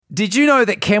Did you know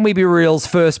that Can We Be Real's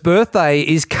first birthday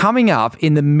is coming up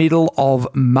in the middle of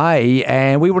May?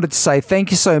 And we wanted to say thank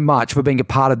you so much for being a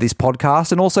part of this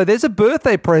podcast. And also, there's a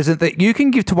birthday present that you can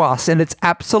give to us, and it's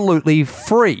absolutely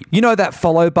free. You know that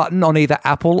follow button on either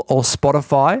Apple or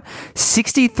Spotify?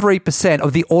 63%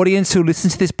 of the audience who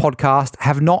listens to this podcast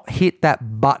have not hit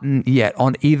that button yet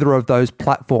on either of those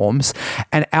platforms.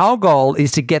 And our goal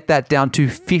is to get that down to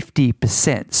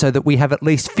 50% so that we have at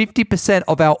least 50%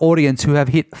 of our audience who have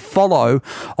hit follow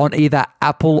on either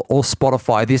Apple or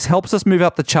Spotify. This helps us move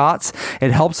up the charts.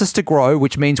 It helps us to grow,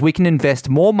 which means we can invest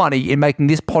more money in making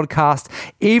this podcast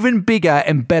even bigger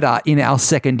and better in our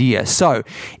second year. So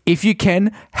if you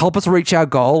can, help us reach our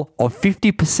goal of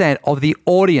 50% of the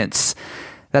audience.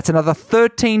 That's another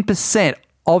 13%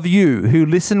 of you who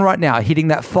listen right now hitting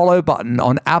that follow button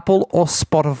on Apple or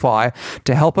Spotify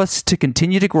to help us to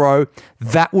continue to grow.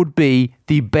 That would be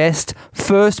the best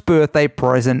first birthday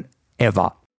present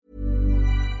ever.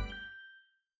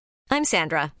 I'm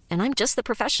Sandra, and I'm just the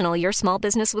professional your small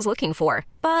business was looking for.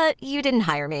 But you didn't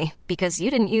hire me because you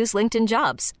didn't use LinkedIn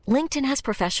Jobs. LinkedIn has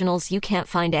professionals you can't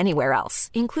find anywhere else,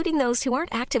 including those who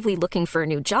aren't actively looking for a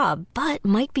new job, but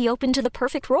might be open to the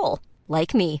perfect role,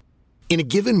 like me. In a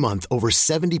given month, over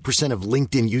 70% of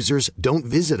LinkedIn users don't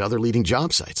visit other leading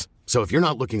job sites. So if you're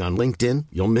not looking on LinkedIn,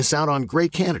 you'll miss out on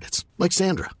great candidates like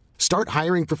Sandra. Start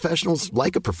hiring professionals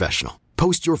like a professional.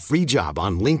 Post your free job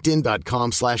on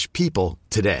linkedin.com/people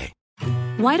today.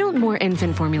 Why don't more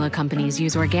infant formula companies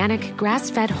use organic,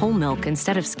 grass-fed whole milk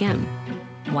instead of skim?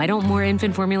 Why don't more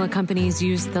infant formula companies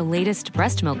use the latest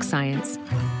breast milk science?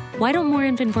 Why don't more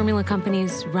infant formula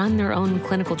companies run their own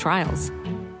clinical trials?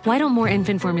 Why don't more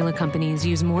infant formula companies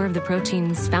use more of the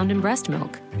proteins found in breast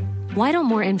milk? Why don't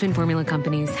more infant formula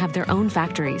companies have their own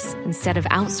factories instead of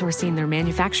outsourcing their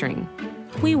manufacturing?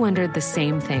 We wondered the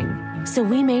same thing. So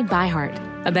we made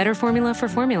ByHeart, a better formula for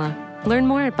formula. Learn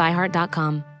more at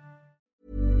byheart.com.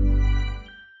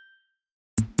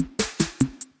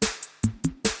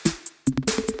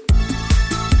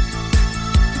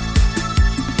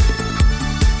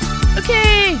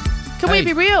 Okay, can we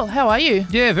be real? How are you?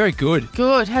 Yeah, very good.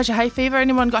 Good. How's your hay fever?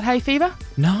 Anyone got hay fever?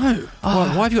 No. Why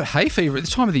have you got hay fever at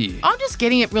this time of the year? I'm just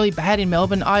getting it really bad in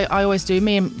Melbourne. I always do.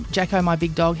 Me and Jacko, my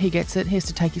big dog, he gets it. He has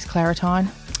to take his Claritine.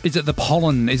 Is it the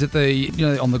pollen? Is it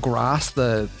on the grass?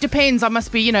 Depends. I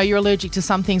must be, you're allergic to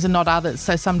some things and not others.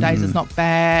 So some days it's not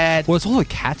bad. Well, it's all the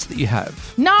cats that you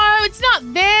have. No, it's not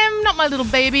them. Not my little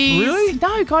babies. Really?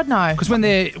 No, God, no. Because when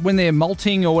they're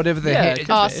molting or whatever they're... Yeah.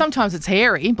 Oh, sometimes it's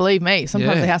hairy. Believe me.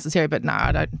 Sometimes the house is hairy, but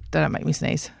no, they don't make me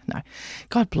sneeze. No.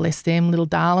 God bless them, little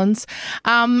darlings.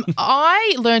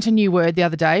 I learnt a new word the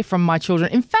other day from my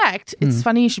children. In fact, it's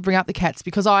funny you should bring up the cats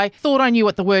because I thought I knew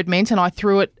what the word meant and I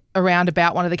threw it around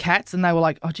about one of the cats and they were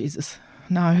like, oh, Jesus,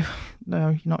 no,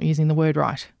 you're not using the word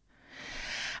right.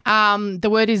 The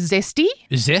word is zesty.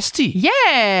 Zesty?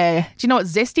 Yeah. Do you know what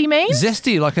zesty means?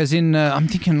 Zesty, like as in, I'm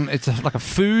thinking it's like a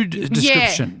food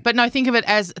description. Yeah, but no, think of it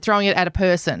as throwing it at a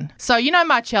person. So you know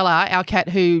Marcella, our cat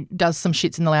who does some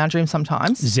shits in the lounge room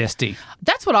sometimes? Zesty.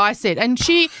 That's what I said. And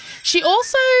she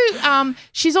also,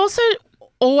 she's also...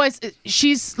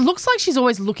 looks like she's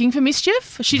always looking for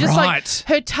mischief. She just like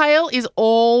her tail is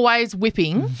always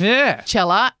whipping. Yeah.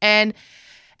 Chella and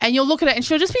you'll look at it and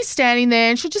she'll just be standing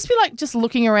there and she'll just be like just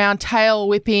looking around, tail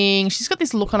whipping. She's got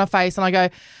this look on her face and I go,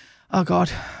 oh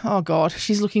God,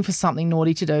 she's looking for something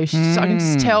naughty to do. I can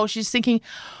just tell she's thinking,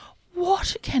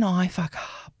 what can I fuck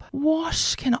up?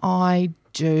 What can I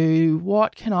do?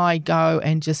 What can I go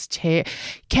and just tear?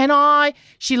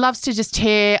 She loves to just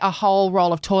tear a whole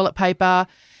roll of toilet paper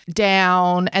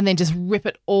down and then just rip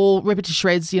it to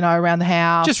shreds, around the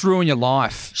house. Just ruin your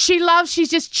life. She's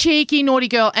just cheeky, naughty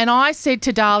girl. And I said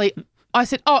to Darlie,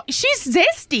 oh, she's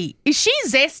zesty. Is she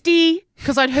zesty?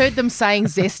 Because I'd heard them saying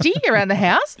zesty around the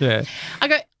house. Yeah. I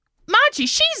go, Margie,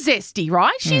 she's zesty,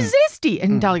 right? She's zesty.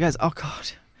 And Darlie goes, oh,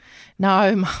 God.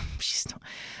 No, Mum, she's not.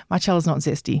 Marcella's not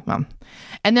zesty, Mum.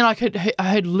 And then I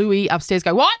heard Louis upstairs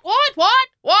go, what?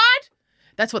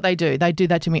 That's what they do. They do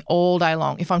that to me all day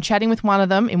long. If I'm chatting with one of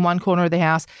them in one corner of the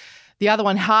house, the other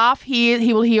one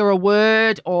he will hear a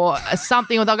word or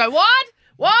something, or they'll go, what?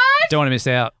 Don't want to miss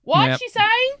out. What's she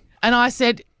saying? And I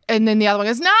said, and then the other one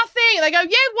goes, nothing. And they go,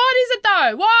 yeah, what is it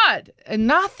though? What? And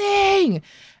nothing.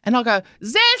 And I'll go,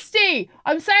 zesty.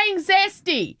 I'm saying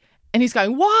zesty. And he's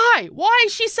going, why? Why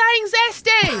is she saying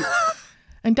zesty?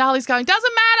 And Darlie's going,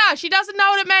 doesn't matter. She doesn't know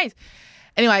what it means.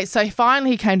 Anyway, so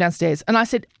finally he came downstairs and I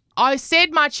said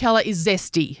Marcella is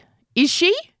zesty. Is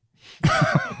she?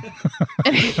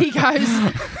 And he goes,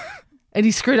 and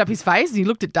he screwed up his face and he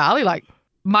looked at Darlie like,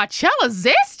 Marcella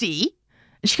zesty?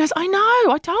 And she goes, I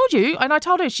know, I told you. And I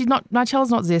told her, Nigella's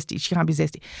not zesty. She can't be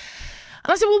zesty.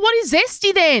 And I said, well, what is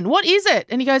zesty then? What is it?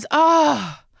 And he goes,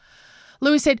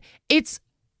 Louis said, it's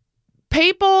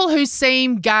people who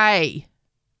seem gay.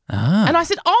 Ah. And I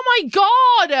said, oh my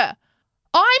God,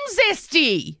 I'm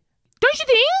zesty. Don't you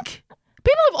think?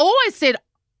 People have always said,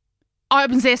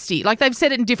 I'm zesty. Like they've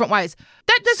said it in different ways.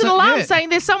 That doesn't alarm saying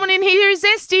there's someone in here who's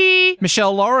zesty.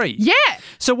 Michelle Laurie. Yeah.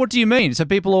 So what do you mean? So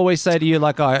people always say to you,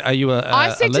 like, are you a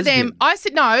I said a to them,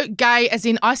 lesbian? no, gay as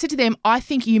in, I said to them, I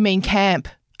think you mean camp.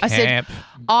 I said,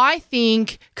 I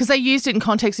think, because they used it in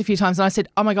context a few times, and I said,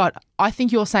 oh my God, I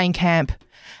think you're saying camp.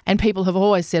 And people have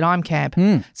always said I'm camp.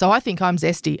 So I think I'm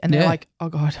zesty. And they're like, oh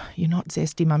God, you're not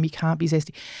zesty, Mum. You can't be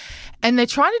zesty. And they're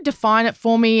trying to define it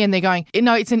for me and they're going,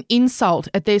 no, it's an insult.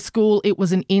 At their school, it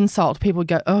was an insult. People would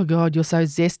go, oh God, you're so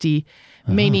zesty,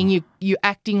 meaning you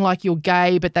acting like you're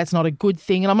gay, but that's not a good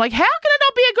thing. And I'm like, how can it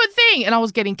not be a good thing? And I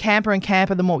was getting camper and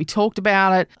camper the more we talked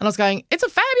about it. And I was going, it's a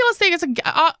fabulous thing.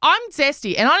 I'm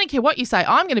zesty. And I don't care what you say.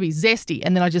 I'm going to be zesty.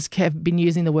 And then I just have been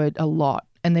using the word a lot.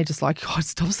 And they're just like, God,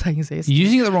 stop saying zesty. You're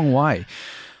using it the wrong way.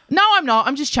 No, I'm not.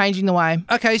 I'm just changing the way.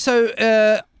 Okay,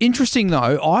 so interesting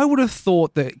though. I would have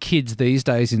thought that kids these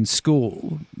days in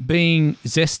school being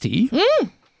zesty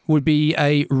would be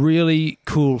a really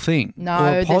cool thing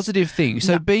or a positive thing.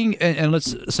 So being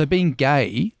being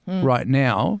gay right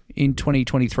now in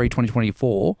 2023,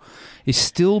 2024 is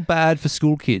still bad for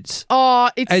school kids.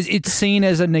 Oh, it's seen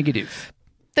as a negative.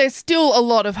 There's still a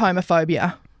lot of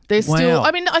homophobia. There's still,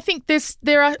 I mean, I think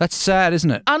there are. That's sad, isn't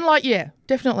it?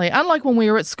 Definitely. Unlike when we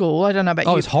were at school, I don't know about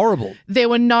you. Oh, it's horrible. There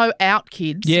were no out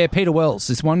kids. Yeah, Peter Wells,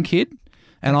 this one kid,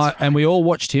 and we all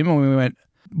watched him and we went,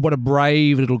 what a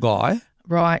brave little guy.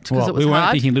 Right, because it was we weren't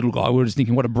hard. thinking little guy, we were just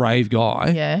thinking what a brave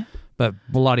guy. Yeah. But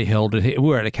bloody hell, we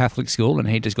were at a Catholic school and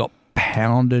he just got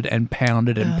pounded and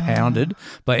pounded and pounded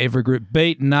by every group,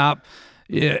 beaten up.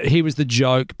 Yeah, he was the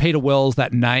joke. Peter Wells,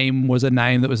 that name was a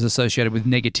name that was associated with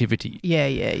negativity.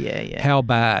 Yeah. How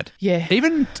bad. Yeah.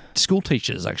 Even school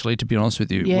teachers, actually, to be honest with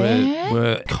you,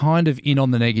 were kind of in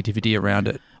on the negativity around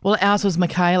it. Well, ours was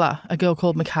Michaela, a girl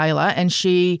called Michaela, and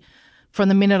she, from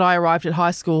the minute I arrived at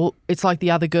high school, it's like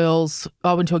the other girls,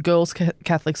 I went to a girls'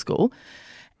 Catholic school,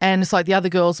 and it's like the other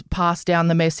girls passed down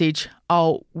the message,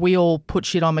 oh, we all put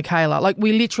shit on Michaela. Like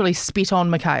we literally spit on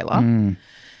Michaela.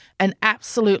 And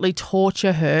absolutely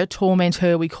torture her, torment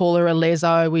her. We call her a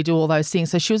leso. We do all those things.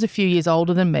 So she was a few years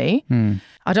older than me.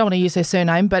 I don't want to use her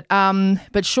surname, but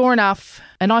sure enough,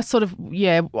 and I sort of,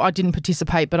 I didn't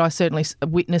participate, but I certainly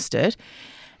witnessed it.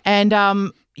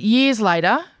 And years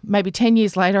later, maybe 10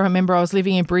 years later, I remember I was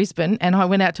living in Brisbane and I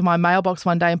went out to my mailbox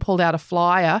one day and pulled out a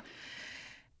flyer,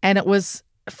 and it was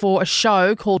for a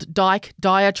show called Dyke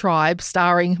Diatribe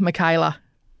starring Michaela.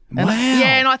 Wow.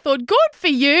 And I thought, good for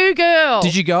you, girl.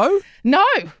 Did you go? No,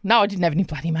 I didn't have any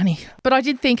bloody money. But I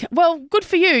did think, well, good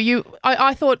for you.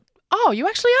 I thought, oh, you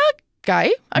actually are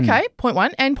gay. Okay, point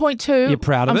one. And point two, you're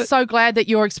proud of it. I'm so glad that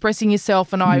you're expressing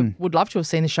yourself, and I would love to have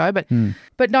seen the show. But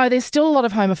no, there's still a lot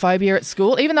of homophobia at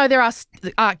school, even though there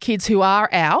are kids who are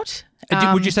out.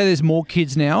 Would you say there's more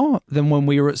kids now than when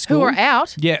we were at school? Who are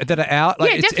out? Yeah, that are out.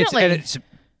 Yeah, definitely.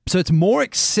 So it's more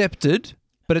accepted,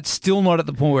 but it's still not at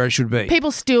the point where it should be.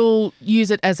 People still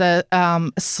use it as a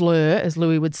slur, as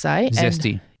Louis would say.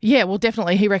 Zesty. Yeah, well,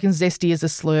 definitely. He reckons zesty is a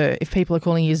slur. If people are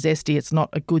calling you zesty, it's not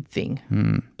a good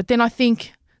thing. But then I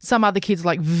think some other kids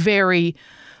like very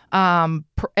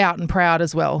out and proud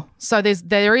as well. So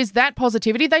there is that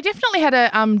positivity. They definitely had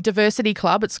a diversity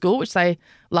club at school, which they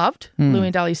loved. Louis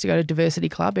and Dale used to go to diversity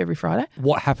club every Friday.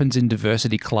 What happens in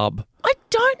diversity club? I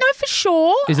don't know for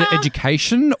sure. Is it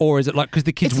education, or is it like because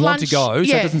the kids want to go,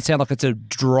 so it doesn't sound like it's a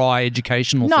dry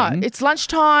educational thing? No, it's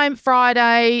lunchtime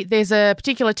Friday. There's a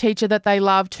particular teacher that they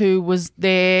loved who was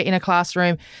there in a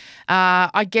classroom.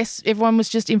 I guess everyone was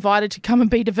just invited to come and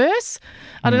be diverse.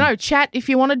 I don't know, chat if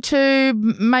you wanted to,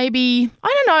 maybe, I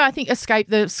don't know, I think escape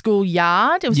the school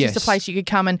yard. It was just a place you could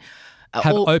come and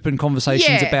have open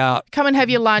conversations about come and have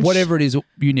your lunch. Whatever it is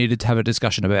you needed to have a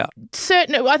discussion about.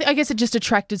 I guess it just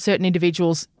attracted certain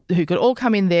individuals who could all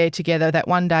come in there together that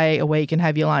one day a week and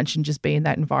have your lunch and just be in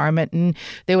that environment. And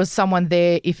there was someone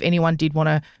there, if anyone did want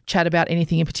to chat about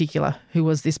anything in particular, who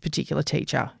was this particular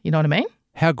teacher. You know what I mean?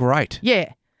 How great.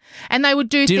 Yeah. And they would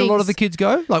do things. Did a lot of the kids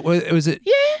go? Like, was it?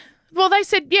 Yeah. Well, they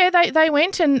said, they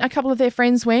went and a couple of their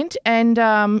friends went, and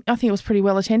I think it was pretty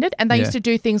well attended. And they used to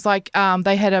do things like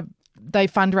they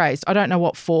fundraised. I don't know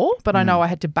what for, but I know I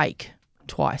had to bake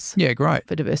twice. Yeah, great.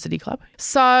 For Diversity Club.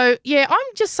 So,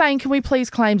 I'm just saying, can we please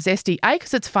claim zesty? A,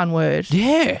 because it's a fun word.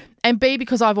 Yeah. And B,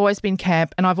 because I've always been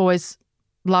camp and I've always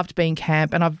loved being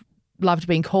camp and I've loved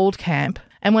being called camp.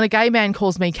 And when a gay man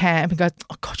calls me camp and goes,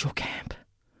 oh, God, you're camp.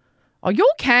 Oh, you're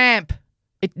camp.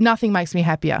 Nothing makes me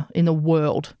happier in the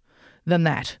world than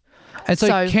that. And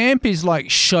so camp is like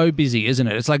show busy, isn't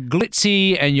it? It's like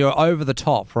glitzy and you're over the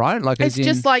top, right? Like it's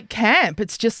just like camp.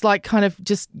 It's just like kind of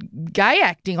just gay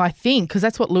acting, I think, because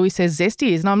that's what Louis says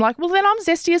Zesty is. And I'm like, well, then I'm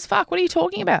zesty as fuck. What are you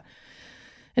talking about?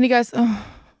 And he goes, oh,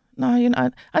 no, you know.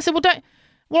 I said,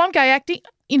 well, I'm gay acting,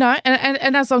 you know.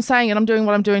 And as I'm saying it, I'm doing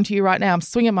what I'm doing to you right now. I'm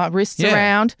swinging my wrists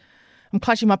around. I'm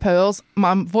clutching my pearls.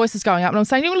 My voice is going up and I'm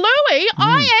saying, Louis,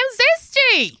 I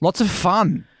am zesty. Lots of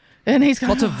fun. And he's going,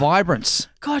 lots of vibrance.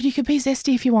 God, you could be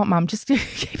zesty if you want, Mum. Just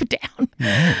keep it down.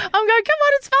 Yeah. I'm going, come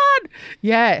on, it's fun.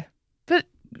 Yeah. But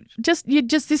this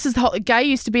is the whole, gay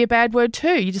used to be a bad word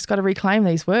too. You just got to reclaim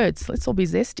these words. Let's all be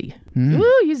zesty.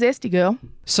 Ooh, you zesty girl.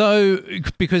 So,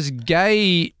 because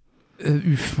gay,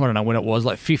 I don't know when it was,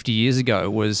 like 50 years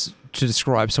ago, was to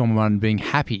describe someone being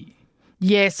happy.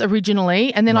 Yes,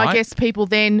 originally. And then I guess people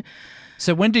then...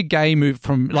 So when did gay move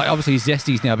from, like, obviously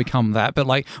Zesty's now become that, but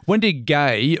like when did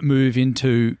gay move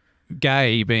into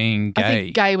gay being gay? I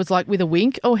think gay was like with a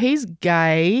wink. Oh, he's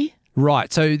gay.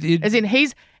 Right. So as in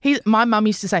he's my mum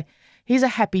used to say, he's a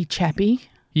happy chappy.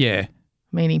 Yeah.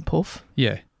 Meaning puff.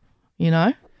 Yeah. You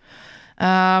know?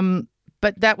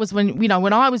 But that was when, you know,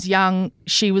 when I was young,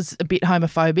 she was a bit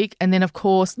homophobic. And then, of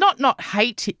course, not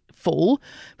hateful,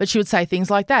 but she would say things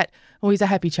like that. Oh, he's a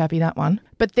happy chappy, that one.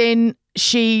 But then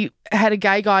she had a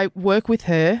gay guy work with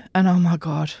her and, oh, my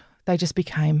God, they just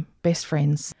became best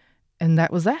friends. And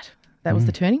that was that. That was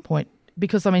the turning point.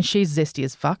 Because, I mean, she's zesty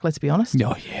as fuck, let's be honest.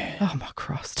 Oh, yeah. Oh, my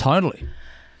Christ. Totally.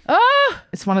 Oh,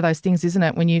 it's one of those things, isn't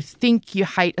it, when you think you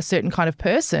hate a certain kind of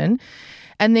person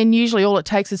and then usually all it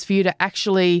takes is for you to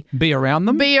actually... Be around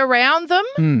them.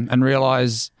 And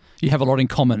realise you have a lot in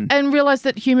common. And realise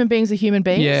that human beings are human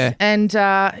beings. Yeah. And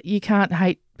you can't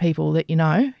hate people that you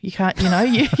know. You can't, you know,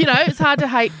 it's hard to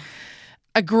hate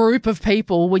a group of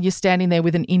people when you're standing there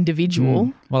with an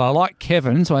individual. Well, I like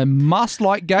Kevin, so I must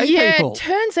like gay people. Yeah, it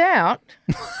turns out,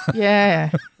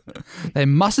 yeah. They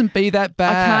mustn't be that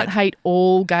bad. I can't hate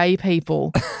all gay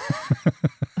people.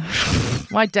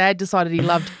 My dad decided he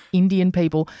loved Indian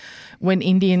people when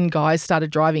Indian guys started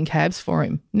driving cabs for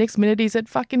him. Next minute he said,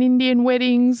 fucking Indian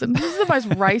weddings. And this is the most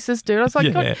racist dude. I was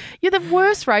like, God, you're the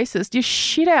worst racist. You're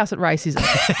shit house at racism.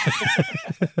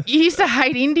 You used to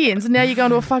hate Indians and now you're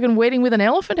going to a fucking wedding with an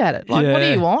elephant at it. Like, what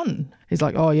are you on? He's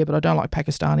like, oh, yeah, but I don't like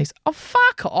Pakistanis. Oh,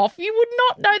 fuck off. You would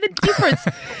not know the difference.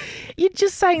 You're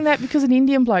just saying that because an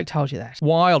Indian bloke told you that.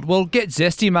 Wild. Well, get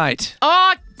zesty, mate.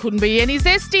 Oh, couldn't be any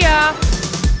zestier.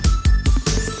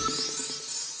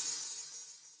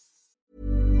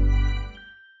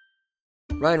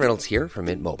 Ryan Reynolds here from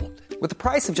Mint Mobile. With the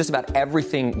price of just about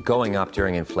everything going up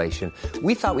during inflation,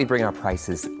 we thought we'd bring our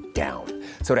prices down.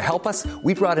 So to help us,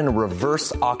 we brought in a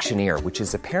reverse auctioneer, which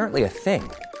is apparently a thing.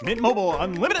 Mint Mobile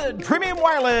Unlimited Premium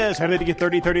Wireless. How to get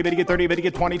 30, 30, bit to get 30, bit to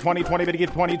get 20, 20, 20, bit to get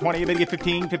 20, 20, bit to get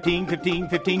 15, 15, 15,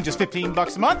 15, just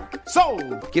 $15 a month?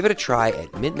 Sold! Give it a try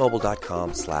at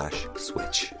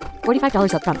mintmobile.com/switch.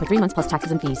 $45 up front for 3 months plus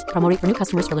taxes and fees. Promo rate for new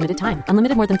customers for limited time.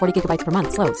 Unlimited more than 40 gigabytes per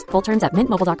month. Slows full terms at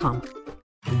mintmobile.com.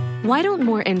 Why don't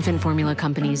more infant formula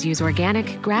companies use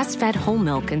organic, grass-fed whole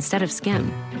milk instead of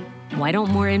skim? Why don't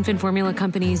more infant formula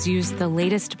companies use the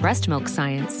latest breast milk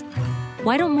science?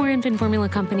 Why don't more infant formula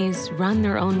companies run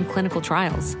their own clinical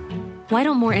trials? Why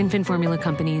don't more infant formula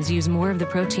companies use more of the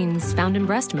proteins found in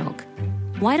breast milk?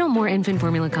 Why don't more infant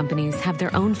formula companies have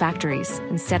their own factories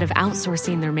instead of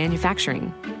outsourcing their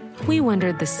manufacturing? We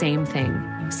wondered the same thing.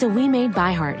 So we made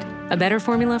ByHeart, a better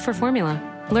formula for formula.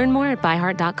 Learn more at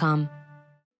byheart.com.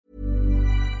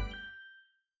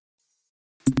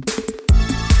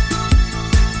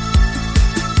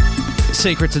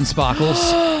 Secrets and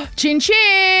sparkles. Chin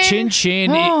chin. Chin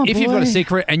chin. Oh, if you've got a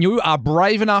secret and you are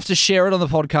brave enough to share it on the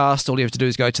podcast, all you have to do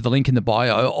is go to the link in the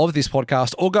bio of this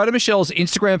podcast or go to Michelle's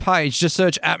Instagram page. Just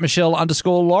search at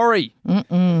Michelle_Laurie.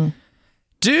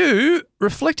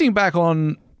 Reflecting back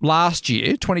on last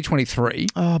year, 2023.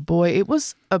 Oh boy, it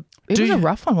was a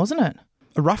rough one, wasn't it?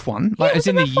 A rough one? Yeah, like, as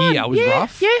in the year was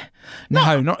rough? Yeah.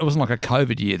 No, it wasn't like a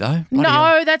COVID year though.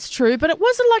 No, that's true. But it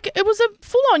was a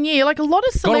full-on year. Like a lot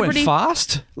of celebrity... God, it went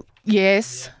fast?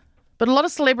 Yes. But a lot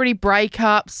of celebrity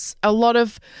breakups, a lot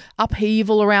of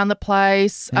upheaval around the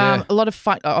place, a lot of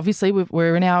fight. Obviously,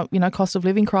 we're in our cost of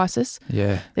living crisis.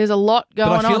 Yeah, there's a lot going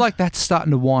on. But I feel like that's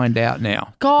starting to wind out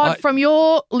now. God, from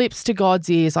your lips to God's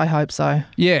ears, I hope so.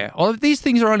 Yeah, well, these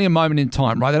things are only a moment in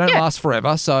time, right? They don't last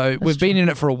forever. So we've been in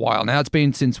it for a while now. It's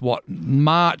been since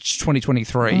March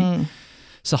 2023.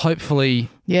 So hopefully,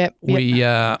 we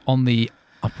are on the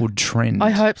upward trend. I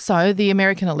hope so. The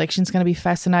American election's going to be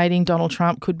fascinating. Donald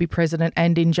Trump could be president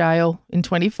and in jail in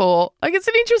 24. Like, it's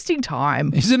an interesting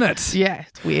time. Isn't it? Yeah,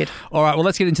 it's weird. All right, well,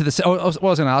 let's get into this. What I was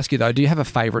going to ask you, though, do you have a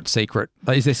favourite secret?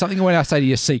 Is there something when I say to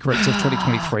your secrets of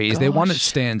 2023, is there one that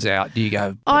stands out? Do you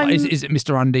go, is it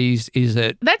Mr. Undies? Is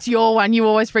it? That's your one. You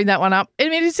always bring that one up. I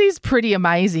mean, it is pretty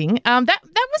amazing. That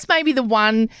was maybe the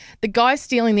one, the guy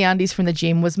stealing the undies from the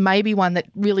gym was maybe one that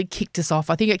really kicked us off.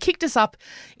 I think it kicked us up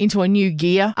into a new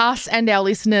gear, us and our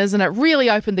listeners, and it really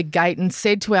opened the gate and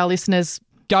said to our listeners,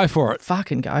 go for it.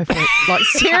 Fucking go for it. Like,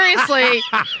 seriously,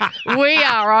 we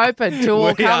are open to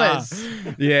all comers.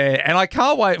 Yeah, and I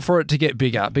can't wait for it to get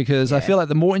bigger because I feel like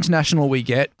the more international we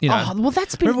get, you know. Oh, well,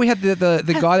 that's been... Remember we had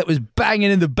the guy that was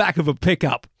banging in the back of a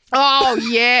pickup. Oh,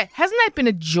 yeah. Hasn't that been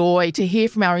a joy to hear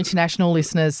from our international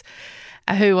listeners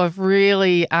who have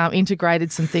really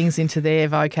integrated some things into their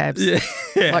vocabs,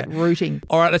 like rooting?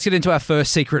 All right, let's get into our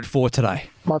first secret for today.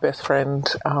 My best friend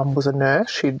was a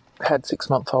nurse. She'd had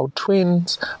 6-month-old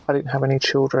twins. I didn't have any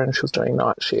children. She was doing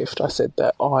night shift. I said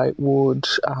that I would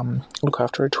look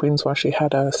after her twins while she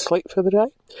had a sleep for the day.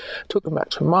 Took them back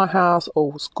to my house.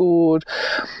 All was good.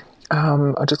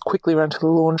 I just quickly ran to the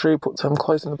laundry, put some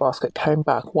clothes in the basket, came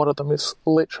back. One of them is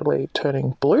literally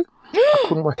turning blue. I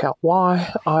couldn't work out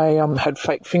why. I had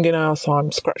fake fingernails, so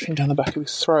I'm scratching down the back of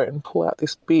his throat and pull out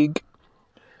this big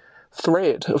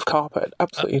thread of carpet.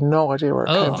 Absolutely no idea where it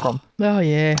came from. Oh,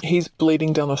 yeah. He's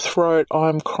bleeding down the throat.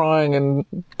 I'm crying and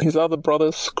his other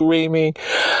brother's screaming.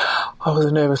 I was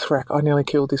a nervous wreck. I nearly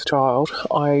killed this child.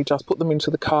 I just put them into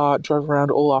the car, drove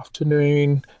around all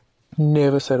afternoon,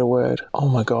 never said a word. Oh,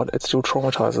 my God, it still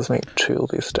traumatises me till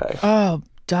this day. Oh,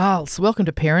 Darls, welcome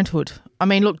to parenthood. I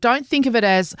mean, look, don't think of it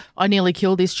as I nearly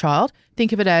killed this child.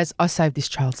 Think of it as I saved this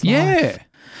child's life. Yeah.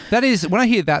 That is, when I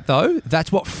hear that though,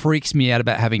 that's what freaks me out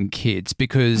about having kids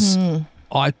because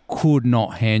I could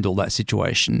not handle that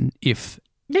situation if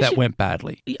that went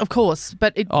badly. Of course,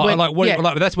 but it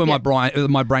that's when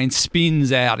my brain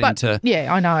spins out into.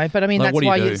 Yeah, I know, but I mean like, that's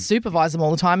why you you supervise them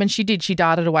all the time. And she did. She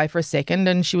darted away for a second,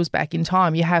 and she was back in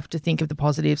time. You have to think of the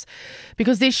positives,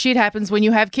 because this shit happens when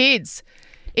you have kids.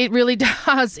 It really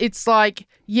does. It's like,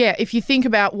 yeah, if you think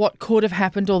about what could have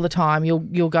happened all the time,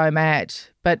 you'll go mad.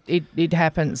 But it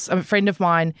happens. A friend of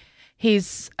mine,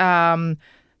 his son,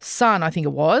 I think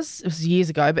it was years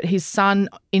ago, but his son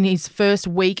in his first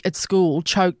week at school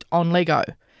choked on Lego.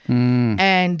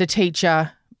 And the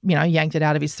teacher, yanked it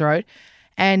out of his throat.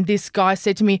 And this guy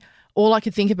said to me, all I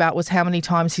could think about was how many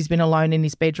times he's been alone in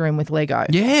his bedroom with Lego.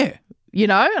 Yeah.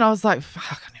 And I was like,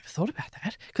 fuck, I never thought about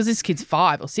that, because this kid's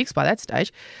 5 or 6 by that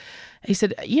stage. He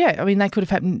said, yeah, I mean, they could have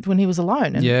happened when he was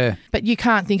alone. But you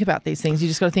can't think about these things. You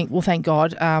just got to think, well, thank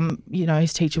God,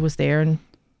 his teacher was there and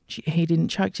he didn't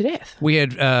choke to death. We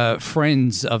had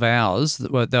friends of ours they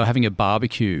were having a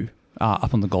barbecue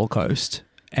up on the Gold Coast,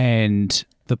 and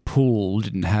the pool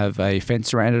didn't have a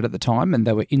fence around it at the time, and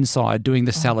they were inside doing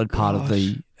the salad part of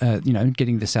the,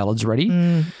 getting the salads ready.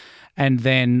 And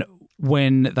then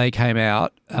when they came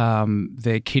out,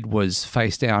 their kid was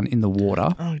face down in the water.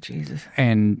 Oh, Jesus.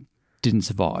 And didn't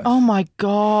survive. Oh, my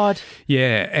God.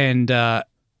 Yeah, and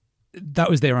that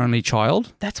was their only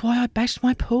child. That's why I bashed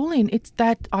my pool in. It's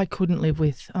that I couldn't live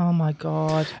with. Oh, my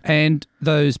God. And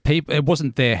those people, it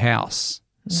wasn't their house.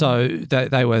 So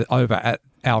they were over at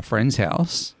our friend's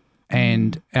house,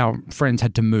 and our friends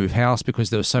had to move house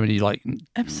because there were so many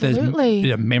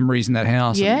absolutely memories in that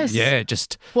house. Yes.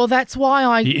 And well, that's why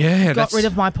I got rid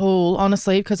of my pool,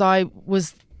 honestly, because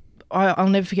I'll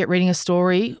never forget reading a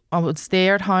story. I was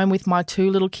there at home with my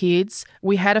 2 little kids.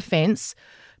 We had a fence,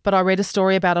 but I read a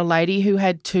story about a lady who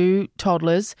had 2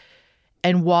 toddlers,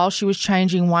 and while she was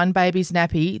changing one baby's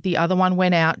nappy, the other one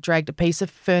went out, dragged a piece of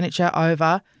furniture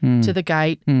over to the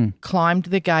gate, climbed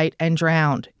the gate and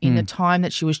drowned in the time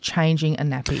that she was changing a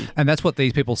nappy. And that's what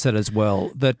these people said as well.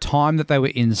 The time that they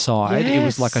were inside, it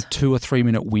was like a 2 or 3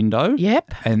 minute window.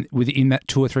 Yep. And within that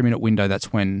 2 or 3 minute window,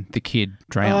 that's when the kid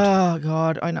drowned. Oh,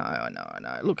 God. I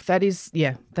know. Look, that's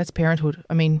parenthood.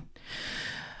 I mean,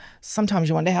 sometimes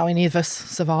you wonder how any of us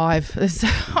survive. There's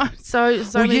so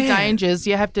many dangers.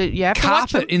 You have to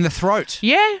carpet in the throat.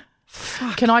 Yeah.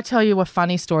 Fuck. Can I tell you a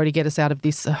funny story to get us out of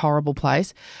this horrible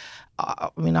place? I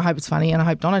mean, I hope it's funny, and I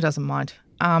hope Donna doesn't mind.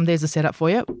 There's a setup for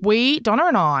you. Donna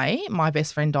and I, my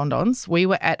best friend Don Dons, we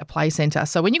were at a play centre.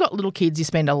 So when you've got little kids, you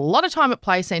spend a lot of time at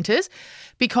play centres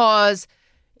because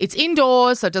it's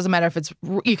indoors, so it doesn't matter if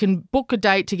you can book a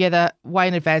date together way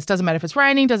in advance. Doesn't matter if it's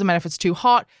raining, doesn't matter if it's too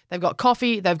hot. They've got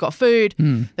coffee, they've got food,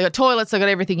 they've got toilets, they've got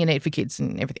everything you need for kids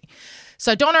and everything.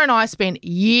 So Donna and I spent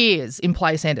years in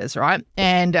play centres, right,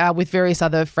 and with various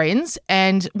other friends.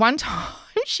 And one time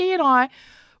she and I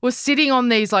was sitting on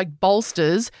these like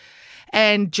bolsters,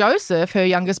 and Joseph, her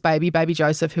youngest baby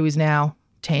Joseph, who is now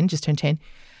 10, just turned 10,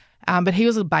 but he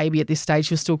was a baby at this stage.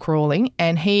 He was still crawling,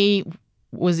 and he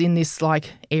was in this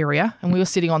like area, and we were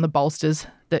sitting on the bolsters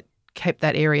that kept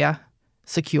that area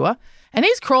secure. And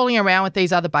he's crawling around with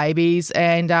these other babies,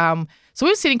 and so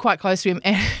we were sitting quite close to him,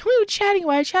 and we were chatting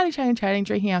away, chatting,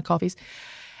 drinking our coffees.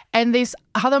 And these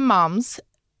other mums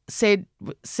said,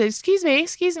 excuse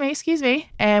me.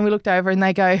 And we looked over and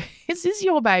they go, is this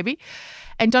your baby?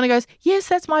 And Donna goes, yes,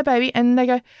 that's my baby. And they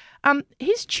go,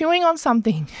 he's chewing on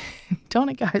something.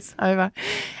 Donna goes over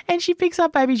and she picks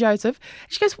up baby Joseph.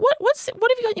 She goes, what have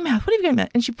you got in your mouth? What have you got in your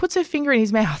mouth? And she puts her finger in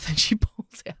his mouth and she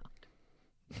pulls out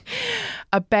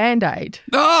a Band-Aid.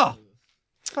 Oh,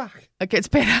 fuck. It gets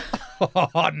better.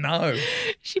 Oh, no.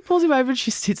 She pulls him over and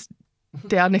she sits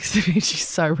down next to me and she's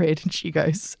so red and she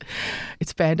goes,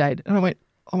 it's Band-Aid. And I went,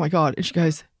 oh, my God. And she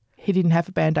goes, he didn't have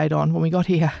a Band-Aid on when we got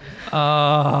here.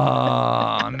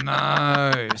 Oh,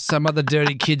 no. Some other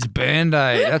dirty kid's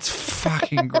Band-Aid. That's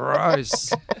fucking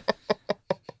gross.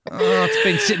 Oh, it's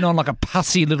been sitting on like a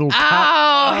pussy little cut.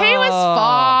 Oh, he was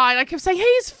fine. I kept saying,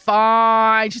 he's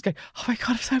fine. She's going, oh, my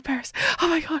God, I'm so embarrassed. Oh,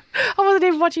 my God, I wasn't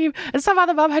even watching him. And some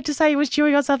other mum had to say he was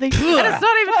chewing on something. And it's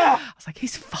not even. I was like,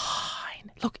 he's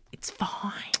fine. Look, it's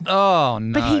fine. Oh,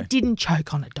 no. But he didn't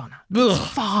choke on it, Donna. It's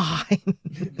fine.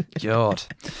 God.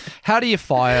 How do you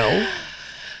file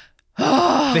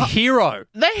the hero?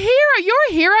 The hero. You're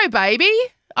a hero, baby.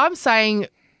 I'm saying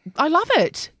I love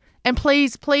it. And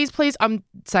please, I'm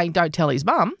saying don't tell his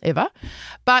mum ever,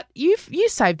 but you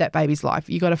saved that baby's life.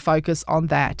 You got to focus on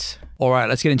that. All right,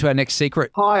 let's get into our next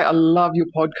secret. Hi, I love your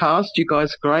podcast. You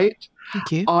guys are great.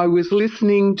 Thank you. I was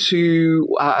listening to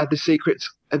The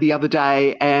Secrets the other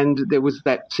day, and there was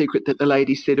that secret that the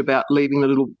lady said about leaving the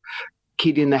little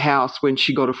kid in the house when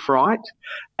she got a fright,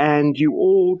 and you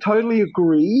all totally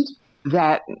agreed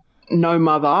that no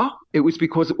mother, it was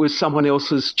because it was someone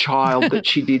else's child that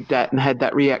she did that and had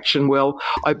that reaction. Well,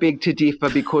 I beg to differ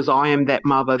because I am that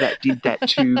mother that did that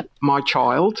to my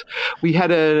child. We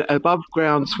had an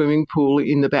above-ground swimming pool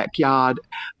in the backyard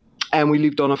and we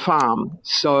lived on a farm.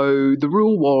 So the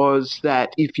rule was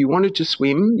that if you wanted to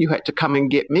swim, you had to come and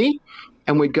get me,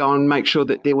 and we'd go and make sure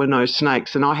that there were no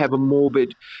snakes. And I have a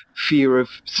morbid fear of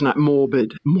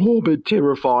morbid,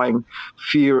 terrifying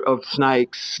fear of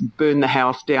snakes, burn the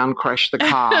house down, crash the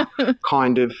car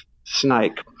kind of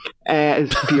snake,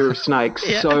 as fear of snakes.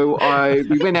 Yeah. So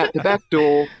we went out the back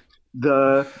door.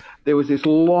 There was this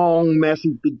long,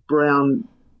 massive, big brown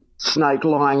snake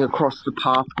lying across the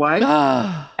pathway.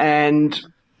 And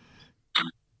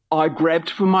I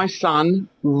grabbed for my son,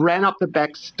 ran up the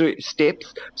back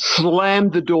steps,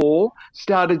 slammed the door,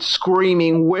 started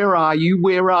screaming, where are you,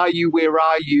 where are you, where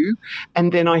are you?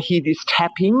 And then I hear this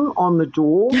tapping on the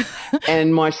door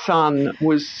and my son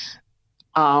was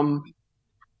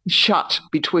shut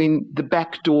between the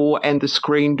back door and the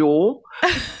screen door.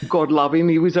 God love him.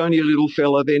 He was only a little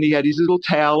fella then. He had his little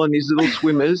towel and his little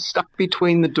swimmers stuck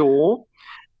between the door.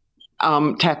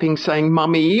 Tapping, saying,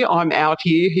 Mummy, I'm out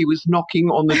here. He was knocking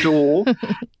on the door.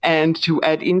 And to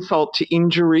add insult to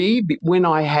injury, when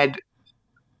I had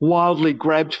wildly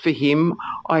grabbed for him,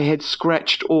 I had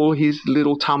scratched all his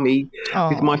little tummy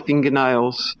with my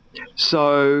fingernails.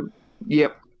 So,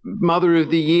 yep, Mother of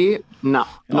the Year, no,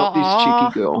 not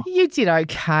this cheeky girl. You did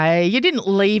okay. You didn't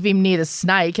leave him near the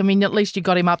snake. I mean, at least you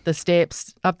got him up the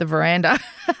steps, up the veranda.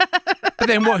 But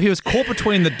then what? He was caught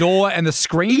between the door and the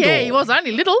screen door. Yeah, he was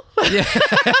only little. Yeah.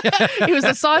 He was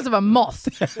the size of a moth,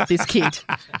 this kid.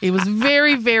 He was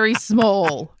very, very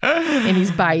small in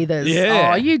his bathers.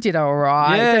 Yeah. Oh, you did all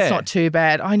right. Yeah. That's not too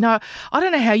bad. I know. I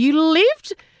don't know how you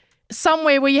lived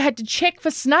somewhere where you had to check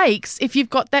for snakes if you've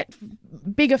got that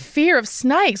big a fear of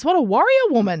snakes. What a warrior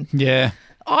woman. Yeah.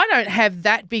 I don't have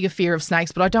that big a fear of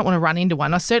snakes, but I don't want to run into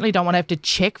one. I certainly don't want to have to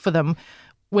check for them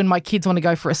when my kids want to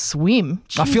go for a swim.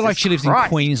 I feel like she lives in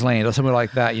Queensland or somewhere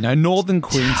like that, northern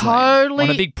Queensland. Totally. On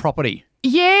a big property.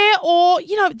 Yeah, or,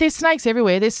 there's snakes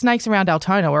everywhere. There's snakes around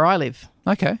Altona where I live.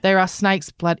 Okay. There are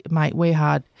snakes, mate, we're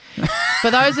hard.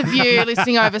 For those of you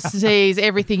listening overseas,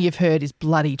 everything you've heard is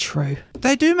bloody true.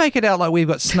 They do make it out like we've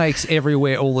got snakes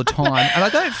everywhere all the time, and I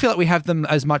don't feel like we have them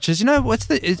as much as, I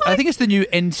think it's the new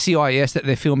NCIS that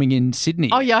they're filming in Sydney.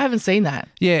 Oh, yeah, I haven't seen that.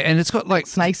 Yeah, and it's got like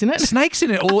snakes in it? Snakes in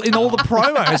it, in all the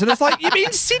promos, and it's like, you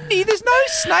mean Sydney? There's no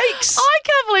snakes. I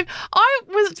can't believe. I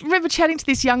remember chatting to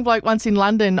this young bloke once in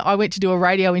London. I went to do a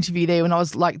radio interview there when I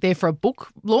was like there for a book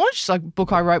launch. So a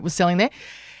book I wrote was selling there.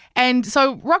 And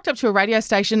so rocked up to a radio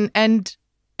station and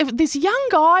this young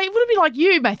guy, it would have been like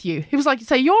you, Matthew. He was like,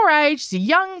 say your age, he's a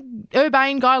young,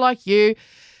 urbane guy like you.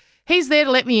 He's there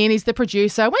to let me in. He's the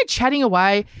producer. We're chatting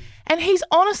away, and he's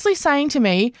honestly saying to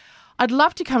me, I'd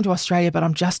love to come to Australia, but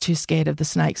I'm just too scared of the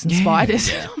snakes and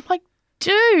spiders. Yeah. I'm like,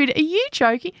 dude, are you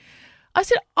joking? I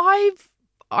said, I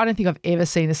don't think I've ever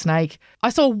seen a snake. I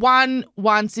saw one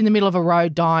once in the middle of a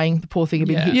road dying. The poor thing had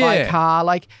been hit by a car.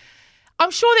 Like,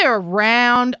 I'm sure they're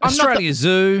around. Australia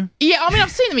Zoo. Yeah, I mean,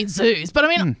 I've seen them in zoos, but I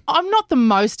mean, I'm not the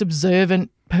most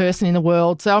observant person in the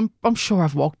world, so I'm sure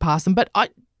I've walked past them, but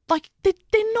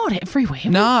they're not everywhere.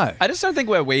 No. I just don't think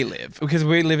where we live, because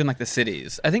we live in like the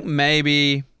cities. I think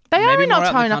maybe they are maybe in more out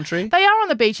in the Altona. country. They are on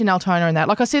the beach in Altona and that.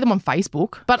 Like, I see them on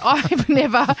Facebook, but I've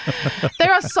never.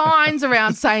 There are signs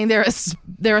around saying there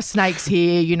are snakes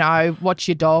here. You know, watch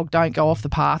your dog, don't go off the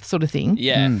path, sort of thing.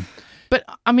 Yeah. But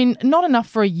I mean, not enough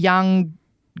for a young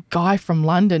guy from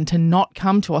London to not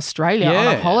come to Australia on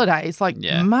a holiday. It's like,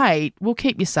 mate, we'll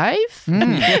keep you safe.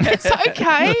 It's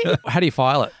okay. How do you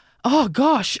file it? Oh,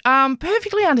 gosh.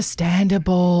 Perfectly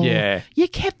understandable. Yeah. You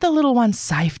kept the little one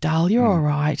safe, doll. You're all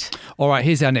right. All right,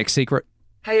 here's our next secret.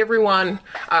 Hey everyone,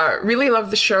 really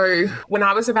love the show. When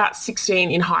I was about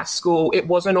 16 in high school, it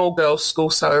was an all-girls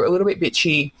school, so a little bit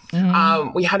bitchy.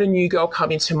 We had a new girl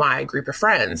come into my group of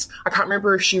friends. I can't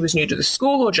remember if she was new to the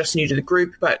school or just new to the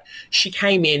group, but she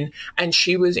came in and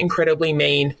she was incredibly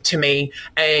mean to me,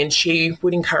 and she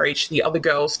would encourage the other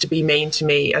girls to be mean to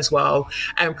me as well.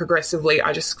 And progressively,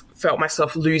 I just felt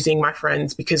myself losing my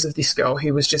friends because of this girl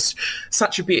who was just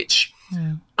such a bitch.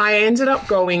 Yeah. I ended up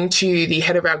going to the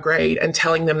head of our grade and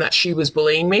telling them that she was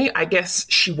bullying me. I guess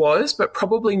she was, but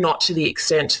probably not to the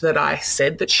extent that I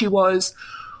said that she was.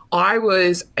 I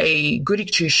was a goody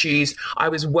two-shoes. I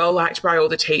was well liked by all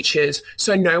the teachers,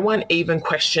 so no one even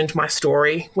questioned my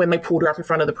story when they pulled her up in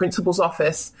front of the principal's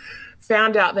office.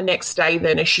 Found out the next day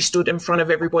then as she stood in front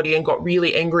of everybody and got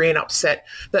really angry and upset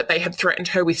that they had threatened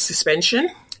her with suspension.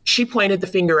 She pointed the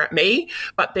finger at me,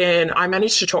 but then I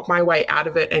managed to talk my way out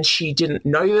of it, and she didn't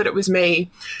know that it was me.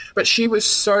 But she was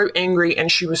so angry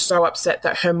and she was so upset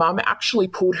that her mum actually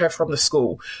pulled her from the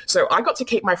school. So I got to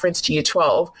keep my friends to year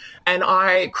 12, and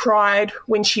I cried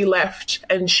when she left,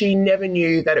 and she never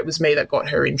knew that it was me that got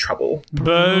her in trouble.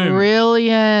 Boom.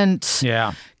 Brilliant.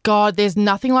 Yeah. God, there's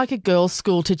nothing like a girls'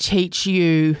 school to teach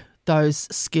you those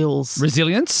skills.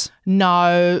 Resilience?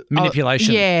 No.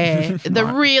 Manipulation? Yeah.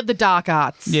 The dark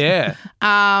arts. Yeah.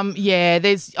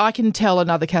 I can tell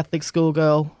another Catholic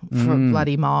schoolgirl for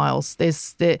bloody miles.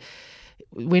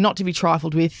 We're not to be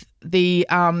trifled with. The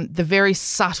very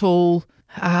subtle,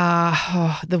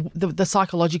 the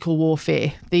psychological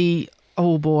warfare.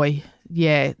 Oh boy,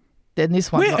 yeah. And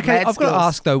this one. I've got to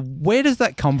ask though, where does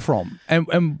that come from?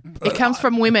 And it comes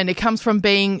from women. It comes from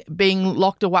being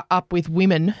locked up with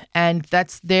women, and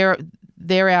they're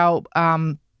our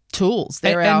tools.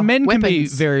 They're our and men weapons. can be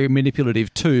very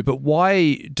manipulative too. But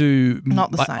why do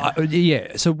not the same?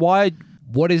 Yeah. So why?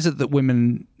 What is it that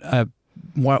women?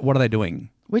 What are they doing?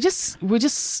 We're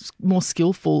just more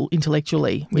skillful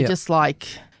intellectually. We're just like.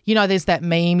 You know, there's that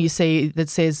meme you see that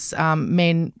says,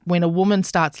 men, when a woman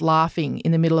starts laughing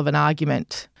in the middle of an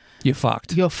argument, you're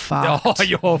fucked. You're fucked. Oh,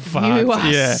 you're fucked. You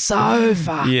are so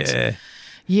fucked. Yeah.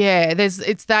 Yeah,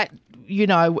 it's that, you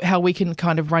know, how we can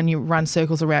kind of run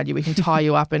circles around you. We can tie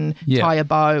you up and tie a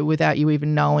bow without you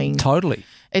even knowing. Totally.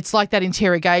 It's like that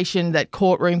interrogation, that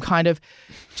courtroom kind of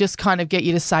get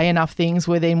you to say enough things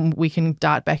where then we can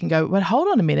dart back and go, well, hold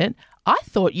on a minute. I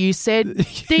thought you said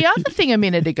the other thing a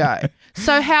minute ago.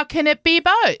 So how can it be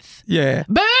both? Yeah.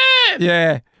 Boom!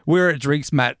 Yeah. We were at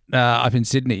drinks, Matt, up in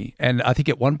Sydney, and I think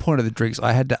at one point of the drinks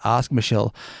I had to ask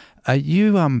Michelle, are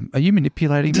you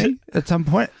manipulating me at some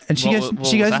point? And she goes,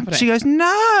 no.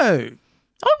 I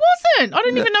wasn't. I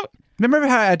didn't even know. Remember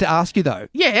how I had to ask you though?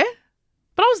 Yeah.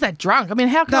 But I was that drunk. I mean,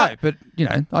 how can I? No, but, you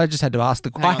know, I just had to ask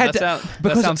the question.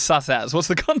 That sounds sus as. What's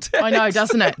the context? I know,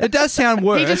 doesn't it? It does sound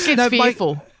worse. He just gets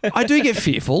fearful. I do get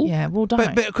fearful. Yeah, well,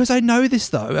 don't. But because I know this,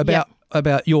 though,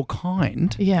 about your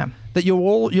kind. Yeah. That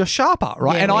you're sharper,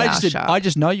 right? Yeah, and sharp. I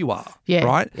just know you are. Yeah.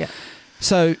 Right? Yeah.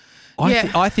 So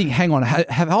I think, hang on,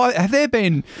 have there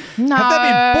been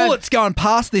bullets going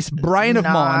past this brain of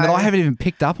mine that I haven't even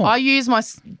picked up on? I use my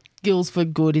skills for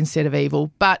good instead of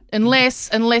evil, but unless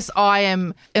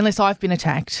I've been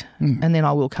attacked, and then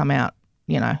I will come out,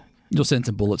 you know. You'll send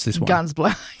some bullets this one. Guns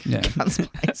blazing.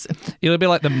 It'll be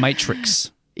like the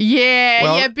Matrix.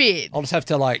 Yeah, a bit. I'll just have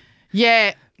to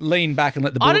lean back and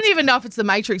let the bullets... I don't even know if it's the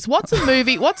Matrix. What's a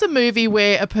movie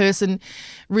where a person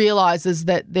realizes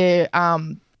that they're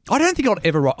I don't think I'd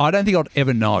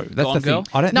ever know. That's Gone the Girl?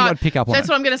 thing. I don't think I'd pick up on it. That's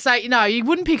what I'm going to say. No, you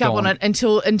wouldn't pick up on it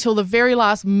until the very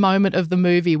last moment of the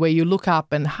movie where you look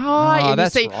up and you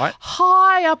see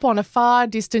high up on a far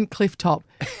distant cliff top,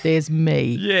 there's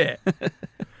me. Yeah.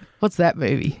 What's that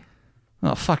movie?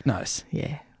 Oh, fuck knows.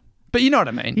 Yeah. But you know what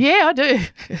I mean. Yeah, I do.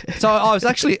 So I was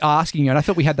actually asking you, and I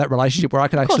thought we had that relationship where I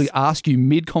could actually ask you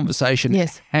mid-conversation,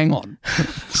 yes, hang on.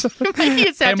 Making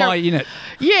it sound Am I in it?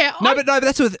 Yeah. No, but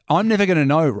that's what I'm never going to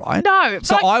know, right? No.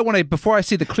 So I want to, before I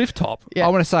see the cliff top, I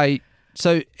want to say,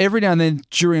 so every now and then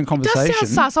during a conversation. It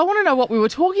does sound sus. I want to know what we were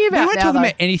talking about. We weren't talking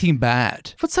about anything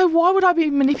bad. But so why would I be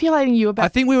manipulating you about? I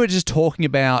think we were just talking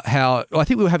about how. I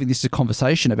think we were having this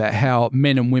conversation about how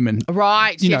men and women.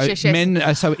 Right. Yes. Men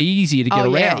are so easy to get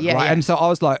around, right? Yeah. And so I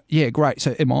was like, yeah, great.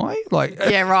 So am I? Like.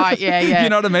 Yeah. Right. Yeah. Yeah. You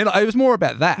know what I mean? Like, it was more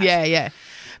about that. Yeah. Yeah.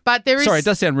 But there is. Sorry, it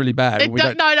does sound really bad. No,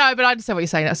 but I understand what you're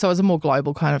saying. So it's a more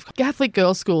global kind of. Catholic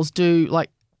girls' schools do like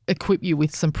equip you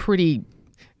with some pretty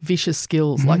vicious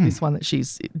skills like this one that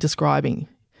she's describing.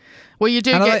 Well, you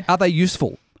do. And are they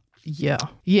useful? Yeah.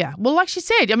 Yeah. Well, like she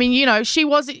said, I mean, you know, she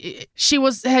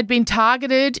had been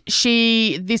targeted.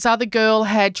 This other girl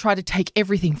had tried to take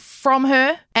everything from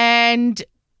her. And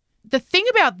the thing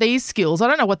about these skills, I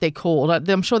don't know what they're called.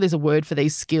 I'm sure there's a word for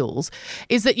these skills,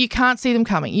 is that you can't see them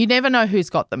coming. You never know who's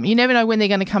got them. You never know when they're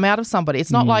going to come out of somebody.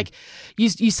 It's not like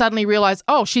you suddenly realise,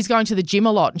 oh, she's going to the gym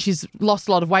a lot and she's lost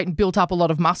a lot of weight and built up a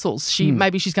lot of muscles.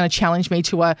 Maybe she's going to challenge me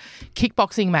to a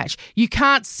kickboxing match. You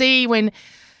can't see when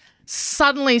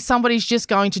suddenly somebody's just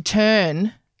going to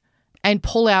turn and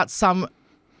pull out some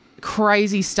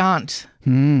crazy stunt.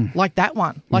 Like that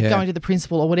one, going to the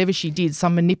principal or whatever she did,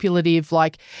 some manipulative,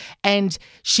 and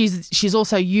she's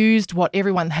also used what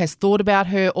everyone has thought about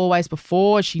her always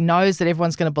before. She knows that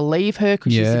everyone's going to believe her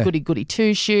because she's a goody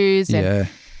two-shoes. And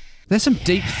there's some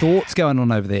deep thoughts going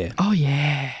on over there. Oh,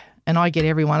 yeah. And I get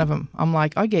every one of them. I'm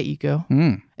like, I get you, girl.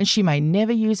 And she may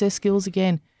never use her skills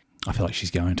again. I feel like she's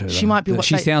going to. She might be.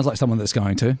 She sounds like someone that's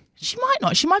going to. She might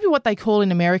not. She might be what they call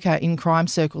in America in crime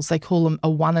circles. They call them a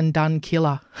one and done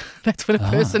killer. That's when a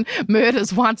person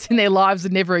murders once in their lives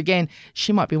and never again.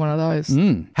 She might be one of those.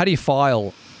 How do you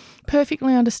file?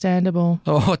 Perfectly understandable.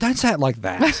 Oh, don't say it like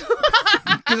that.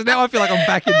 Because now I feel like I'm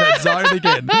back in that zone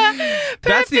again.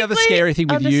 That's the other scary thing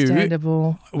with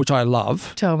you, which I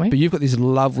love. Tell me. But you've got this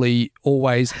lovely,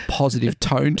 always positive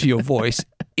tone to your voice.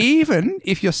 Even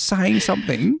if you're saying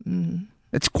something,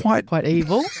 it's quite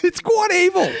evil. It's quite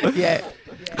evil. Yeah.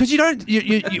 Because you don't.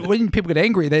 You when people get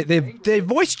angry, their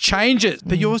voice changes,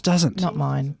 but yours doesn't. Not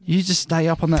mine. You just stay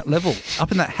up on that level,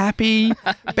 up in that happy,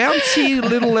 bouncy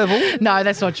little level. No,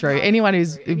 that's not true. Anyone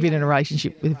who's been in a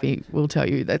relationship with me will tell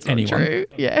you that's not true.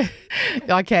 Yeah,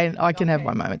 I can have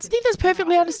my moments. I think that's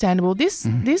perfectly understandable. This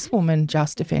woman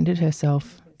just defended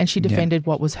herself. And she defended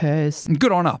what was hers.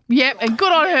 Good on her. Yep, and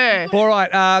good on her. All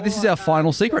right, this is our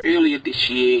final secret. Earlier this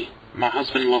year, my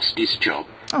husband lost his job.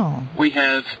 Oh. We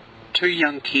have 2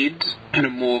 young kids and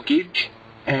a mortgage,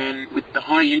 and with the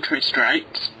high interest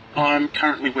rates, I'm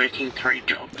currently working 3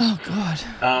 jobs. Oh, God.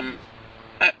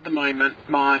 At the moment,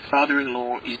 my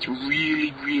father-in-law is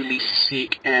really, really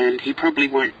sick, and he probably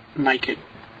won't make it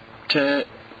to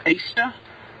Easter.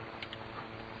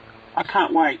 I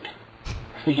can't wait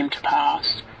for him to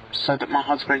pass so that my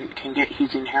husband can get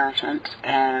his inheritance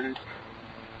and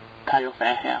pay off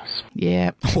our house.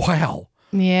 Yeah. Wow.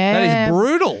 Yeah. That is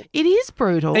brutal. It is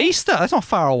brutal. Easter, that's not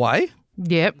far away.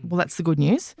 Yep. Well, that's the good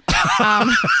news.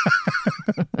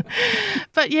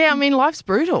 But yeah, I mean, life's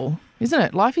brutal, isn't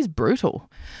it? Life is brutal.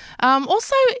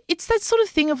 Also, it's that sort of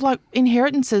thing of like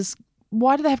inheritances.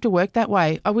 Why do they have to work that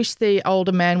way? I wish the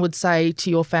older man would say to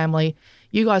your family,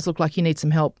 you guys look like you need some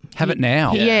help. Have it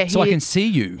now. Yeah. So I can see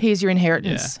you. Here's your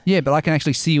inheritance. Yeah, but I can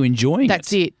actually see you enjoying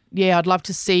That's it. Yeah, I'd love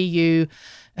to see you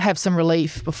have some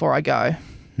relief before I go.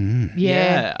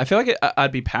 Yeah. I feel like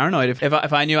I'd be paranoid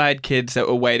if I knew I had kids that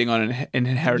were waiting on an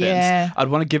inheritance. Yeah. I'd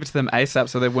want to give it to them ASAP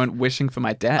so they weren't wishing for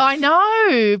my death. I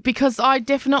know, because I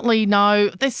definitely know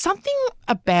there's something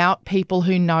about people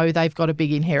who know they've got a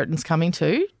big inheritance coming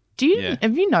too.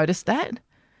 Have you noticed that?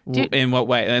 In what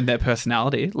way? And their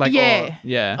personality?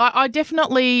 Yeah. I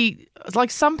definitely, like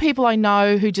some people I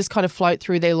know who just kind of float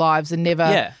through their lives and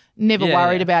never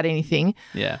worried about anything.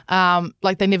 Yeah.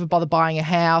 Like they never bother buying a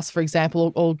house, for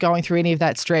example, or going through any of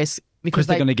that stress. Because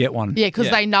they're going to get one. Yeah,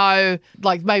 because they know,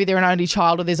 like maybe they're an only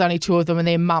child or there's only 2 of them and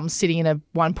their mum's sitting in a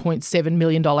 $1.7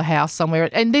 million house somewhere.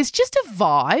 And there's just a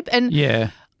vibe. And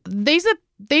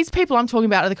these people I'm talking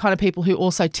about are the kind of people who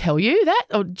also tell you that,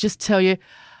 or just tell you,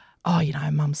 oh, you know,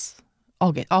 mum's,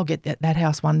 I'll get that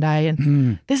house one day.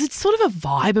 And there's sort of a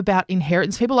vibe about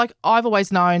inheritance. People like, I've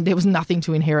always known there was nothing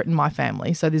to inherit in my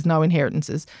family, so there's no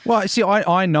inheritances. Well, see,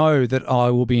 I know that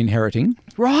I will be inheriting.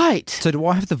 Right. So do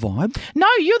I have the vibe? No,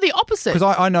 you're the opposite.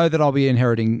 Because I know that I'll be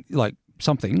inheriting like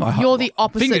something. You're the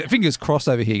opposite. Fingers crossed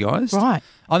over here, guys. Right.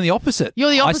 I'm the opposite. You're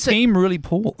the opposite. I seem really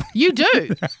poor. You do,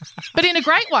 but in a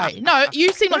great way. No,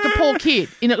 you seem like a poor kid.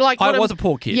 I was a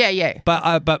poor kid. Yeah.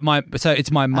 But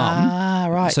it's my mum. Ah,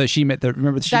 right. So she met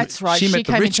That's right. She met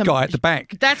the rich guy at the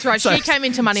bank. That's right. She came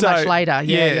into money much later.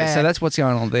 Yeah. So that's what's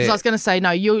going on there. So I was going to say,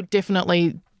 no, you're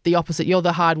definitely the opposite. You're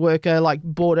the hard worker, like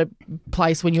bought a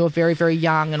place when you were very, very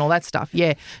young and all that stuff.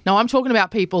 Yeah. No, I'm talking about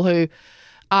people who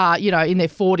are, in their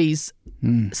 40s,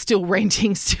 still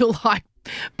renting, still like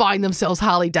buying themselves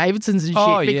Harley Davidsons and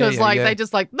shit because they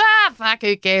just like, fuck,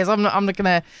 who cares? I'm not going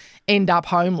to end up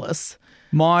homeless.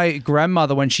 My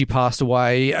grandmother, when she passed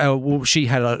away, she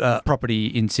had a property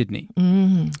in Sydney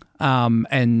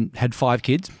and had 5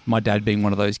 kids, my dad being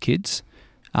one of those kids.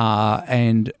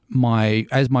 And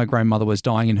as my grandmother was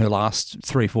dying in her last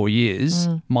 3-4 years,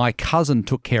 my cousin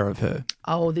took care of her.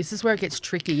 Oh, this is where it gets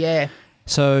tricky, yeah.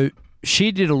 So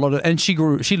she did a lot of, and she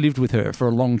lived with her for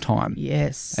a long time.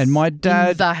 Yes. And my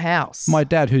dad, in the house. My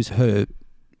dad, who's her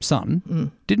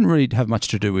son, didn't really have much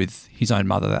to do with his own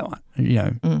mother that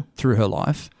one, through her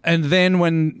life. And then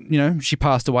when, she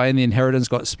passed away and the inheritance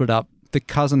got split up, the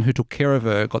cousin who took care of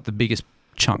her got the biggest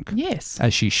chunk. Yes.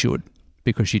 As she should.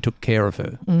 Because she took care of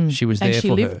her. She was there for her.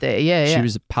 And she lived there, yeah. She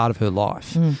was a part of her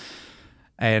life.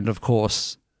 And, of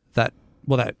course, that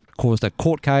caused a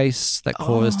court case.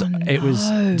 It was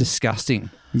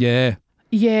disgusting. Yeah.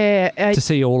 Yeah. To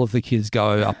see all of the kids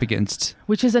go up against.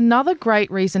 Which is another great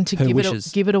reason to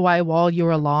give it away while you're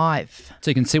alive.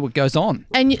 So you can see what goes on.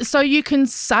 And so you can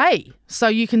say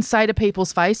to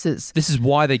people's faces. This is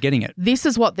why they're getting it. This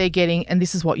is what they're getting and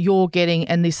this is what you're getting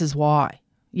and this is why.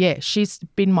 Yeah, she's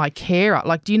been my carer.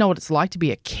 Like, do you know what it's like to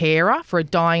be a carer for a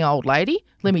dying old lady?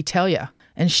 Let me tell you.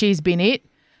 And she's been it,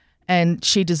 and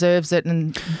she deserves it.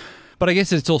 But I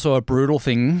guess it's also a brutal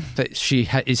thing that she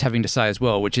is having to say as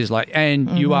well, which is like,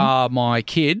 and you are my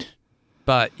kid,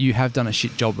 but you have done a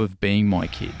shit job of being my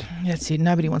kid. That's it.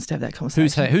 Nobody wants to have that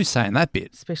conversation. Who's saying that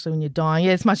bit? Especially when you're dying.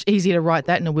 Yeah, it's much easier to write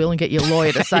that in a will and get your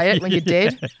lawyer to say it when you're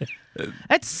dead.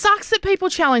 It sucks that people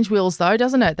challenge wills, though,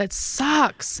 doesn't it? That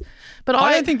sucks. But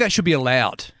I don't think that should be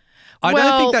allowed. I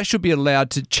don't think that should be allowed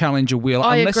to challenge a will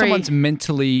unless someone's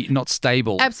mentally not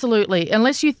stable. Absolutely.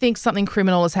 Unless you think something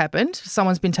criminal has happened,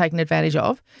 someone's been taken advantage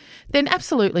of, then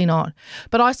absolutely not.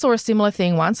 But I saw a similar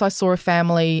thing once. I saw a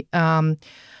family.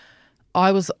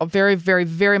 I was very, very,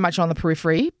 very much on the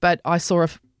periphery, but I saw a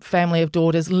family of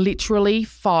daughters literally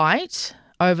fight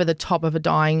over the top of a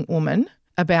dying woman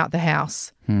about the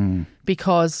house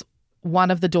because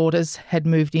one of the daughters had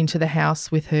moved into the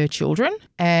house with her children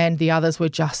and the others were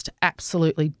just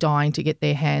absolutely dying to get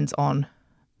their hands on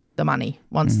the money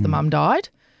once the mum died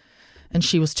and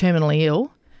she was terminally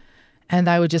ill. And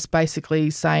they were just basically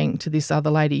saying to this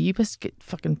other lady, you best get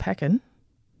fucking packing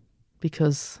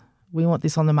because we want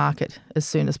this on the market as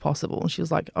soon as possible. And she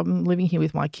was like, I'm living here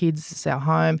with my kids. It's our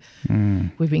home.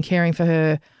 We've been caring for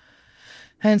her.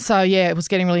 And so, yeah, it was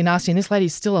getting really nasty. And this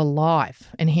lady's still alive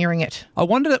and hearing it. I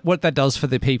wonder what that does for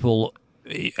the people,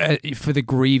 for the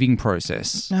grieving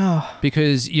process. Oh.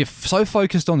 Because you're so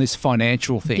focused on this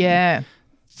financial thing. Yeah.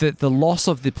 That the loss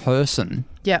of the person.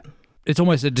 Yeah. It's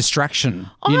almost a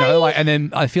distraction, and then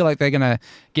I feel like they're going to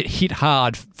get hit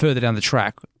hard further down the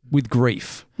track with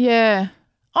grief. Yeah.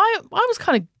 I was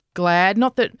kind of glad,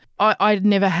 not that I'd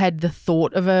never had the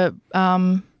thought of a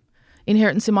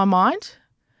inheritance in my mind.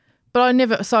 But I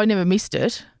never missed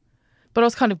it. But I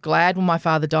was kind of glad when my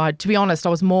father died. To be honest, I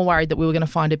was more worried that we were going to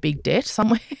find a big debt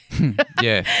somewhere.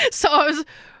 Yeah. So I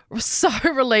was so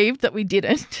relieved that we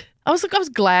didn't. I was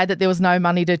glad that there was no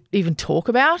money to even talk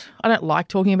about. I don't like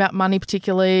talking about money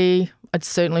particularly. I'm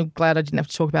certainly glad I didn't have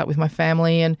to talk about it with my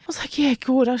family. And I was like, yeah,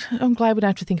 good. I'm glad we don't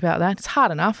have to think about that. It's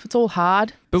hard enough. It's all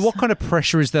hard. But what kind of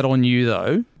pressure is that on you,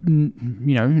 though?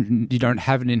 You don't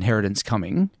have an inheritance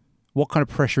coming. What kind of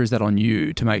pressure is that on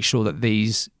you to make sure that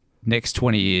these next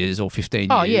 20 years or 15 years...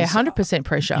 Oh, yeah, 100%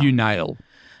 pressure. You nail.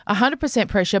 100%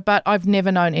 pressure, but I've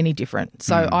never known any different.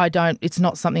 So it's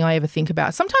not something I ever think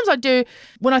about. Sometimes I do.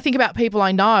 When I think about people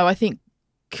I know, I think,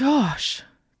 gosh,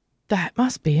 that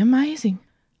must be amazing.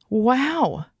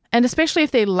 Wow. And especially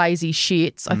if they're lazy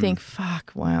shits, I think,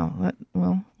 fuck, wow.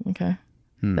 Okay.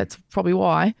 That's probably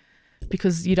why.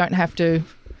 Because you don't have to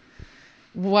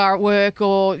work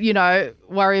or,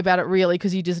 worry about it really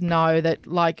because you just know that,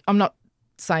 like, I'm not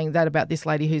saying that about this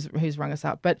lady who's rung us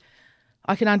up, but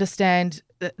I can understand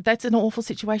that's an awful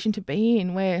situation to be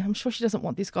in where I'm sure she doesn't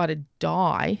want this guy to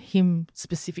die, him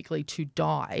specifically to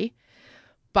die,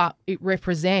 but it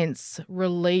represents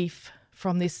relief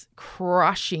from this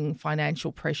crushing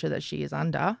financial pressure that she is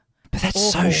under. But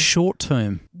that's so Awful. short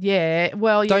term. Yeah,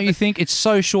 well, yeah. Don't you think? It's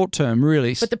so short term,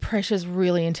 really. But the pressure's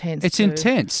really intense. It's too.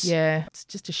 intense. Yeah, it's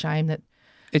just a shame that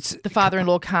It's the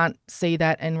father-in-law can't see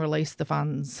that and release the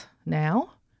funds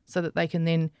now so that they can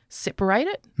then separate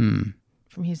it from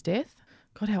his death.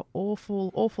 God, how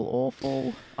awful, awful,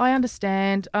 awful. I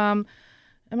understand. Am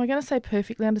I going to say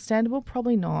perfectly understandable?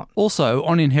 Probably not. Also,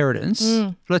 on inheritance,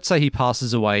 let's say he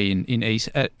passes away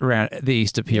around the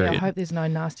Easter period. Yeah, I hope there's no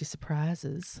nasty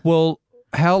surprises. Well,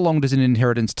 how long does an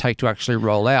inheritance take to actually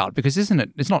roll out? Because isn't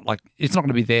it? It's not going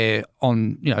to be there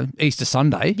on Easter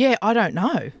Sunday. Yeah, I don't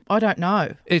know.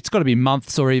 It's got to be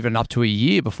months or even up to a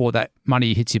year before that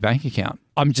money hits your bank account.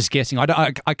 I'm just guessing.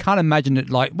 I can't imagine it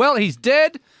like, well, he's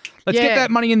dead. Let's get that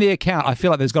money in the account. I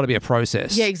feel like there's got to be a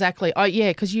process. Yeah, exactly.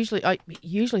 Because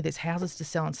usually there's houses to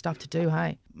sell and stuff to do,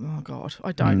 hey? Oh, God,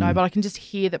 I don't know, but I can just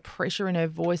hear the pressure in her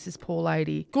voice, this poor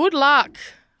lady. Good luck.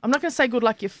 I'm not going to say good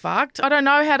luck, you're fucked. I don't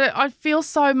know how to... I feel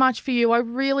so much for you. I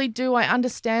really do. I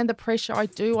understand the pressure. I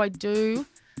do. I don't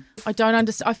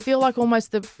understand. I feel like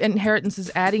almost the inheritance is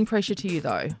adding pressure to you,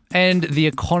 though. And the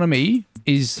economy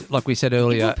is, like we said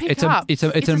earlier, it's a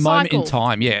moment in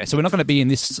time. Yeah, so we're not going to be in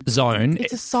this zone.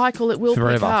 It's a cycle. It will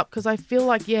forever. pick up because I feel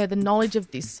like, the knowledge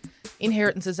of this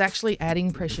inheritance is actually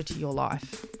adding pressure to your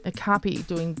life. It can't be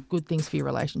doing good things for your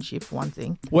relationship, for one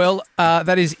thing. Well,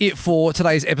 that is it for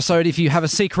today's episode. If you have a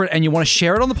secret and you want to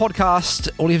share it on the podcast,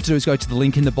 all you have to do is go to the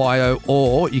link in the bio,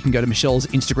 or you can go to Michelle's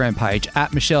Instagram page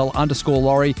at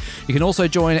Michelle_Laurie. You can also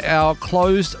join our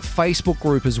closed Facebook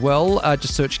group as well.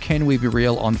 Just search Can We Be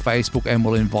Real on Facebook and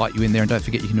we'll invite you in there. And don't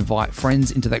forget, you can invite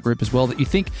friends into that group as well that you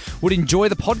think would enjoy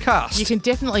the podcast. You can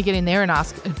definitely get in there and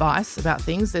ask advice about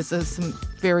things. There's some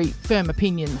very firm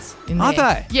opinions in there. Are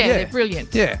they? Yeah, they're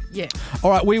brilliant. Yeah.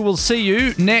 All right, we will see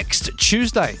you next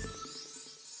Tuesday.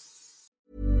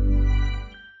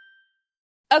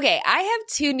 Okay, I have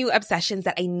 2 new obsessions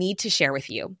that I need to share with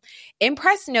you.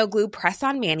 Impress No Glue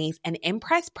Press-On Manis and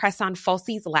Impress Press-On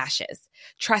Falsies Lashes.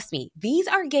 Trust me, these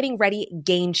are getting ready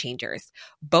game changers.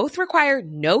 Both require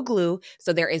no glue,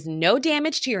 so there is no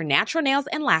damage to your natural nails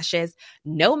and lashes,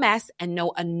 no mess, and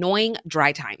no annoying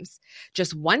dry times.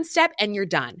 Just one step and you're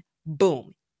done.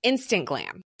 Boom. Instant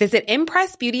glam. Visit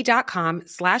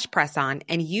impressbeauty.com/presson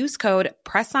and use code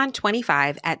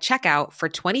PRESSON25 at checkout for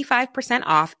 25%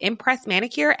 off Impress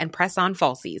Manicure and Press-On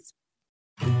Falsies.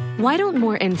 Why don't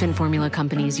more infant formula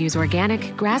companies use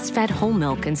organic, grass-fed whole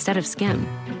milk instead of skim?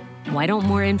 Why don't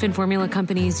more infant formula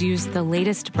companies use the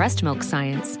latest breast milk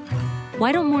science?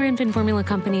 Why don't more infant formula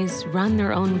companies run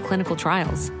their own clinical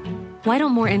trials? Why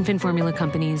don't more infant formula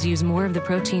companies use more of the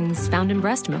proteins found in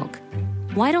breast milk?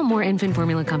 Why don't more infant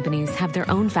formula companies have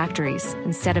their own factories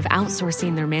instead of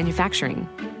outsourcing their manufacturing?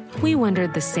 We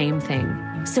wondered the same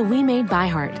thing. So we made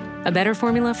ByHeart, a better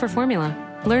formula for formula.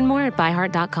 Learn more at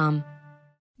byheart.com.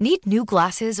 Need new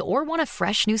glasses or want a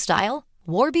fresh new style?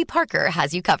 Warby Parker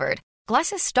has you covered.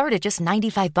 Glasses start at just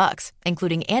 $95,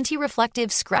 including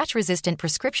anti-reflective, scratch-resistant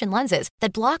prescription lenses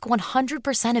that block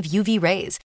 100% of UV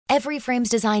rays. Every frame's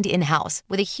designed in-house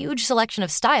with a huge selection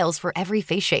of styles for every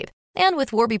face shape. And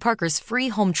with Warby Parker's free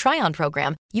home try-on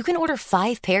program, you can order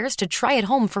 5 pairs to try at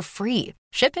home for free.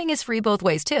 Shipping is free both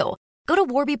ways, too. Go to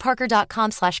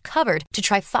warbyparker.com/covered to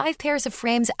try 5 pairs of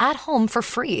frames at home for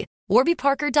free.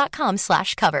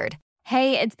 warbyparker.com/covered.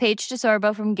 Hey, it's Paige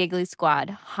DeSorbo from Giggly Squad.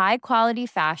 High quality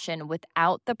fashion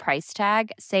without the price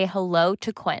tag. Say hello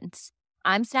to Quince.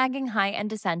 I'm snagging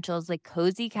high-end essentials like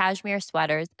cozy cashmere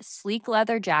sweaters, sleek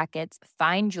leather jackets,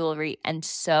 fine jewelry, and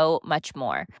so much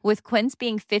more. With Quince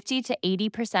being 50 to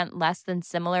 80% less than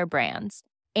similar brands.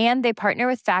 And they partner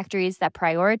with factories that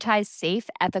prioritize safe,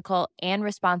 ethical, and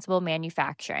responsible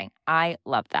manufacturing. I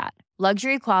love that.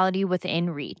 Luxury quality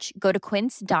within reach. Go to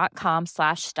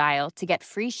quince.com/style to get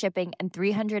free shipping and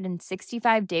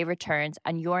 365-day returns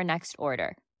on your next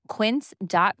order.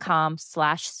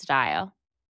 Quince.com/style.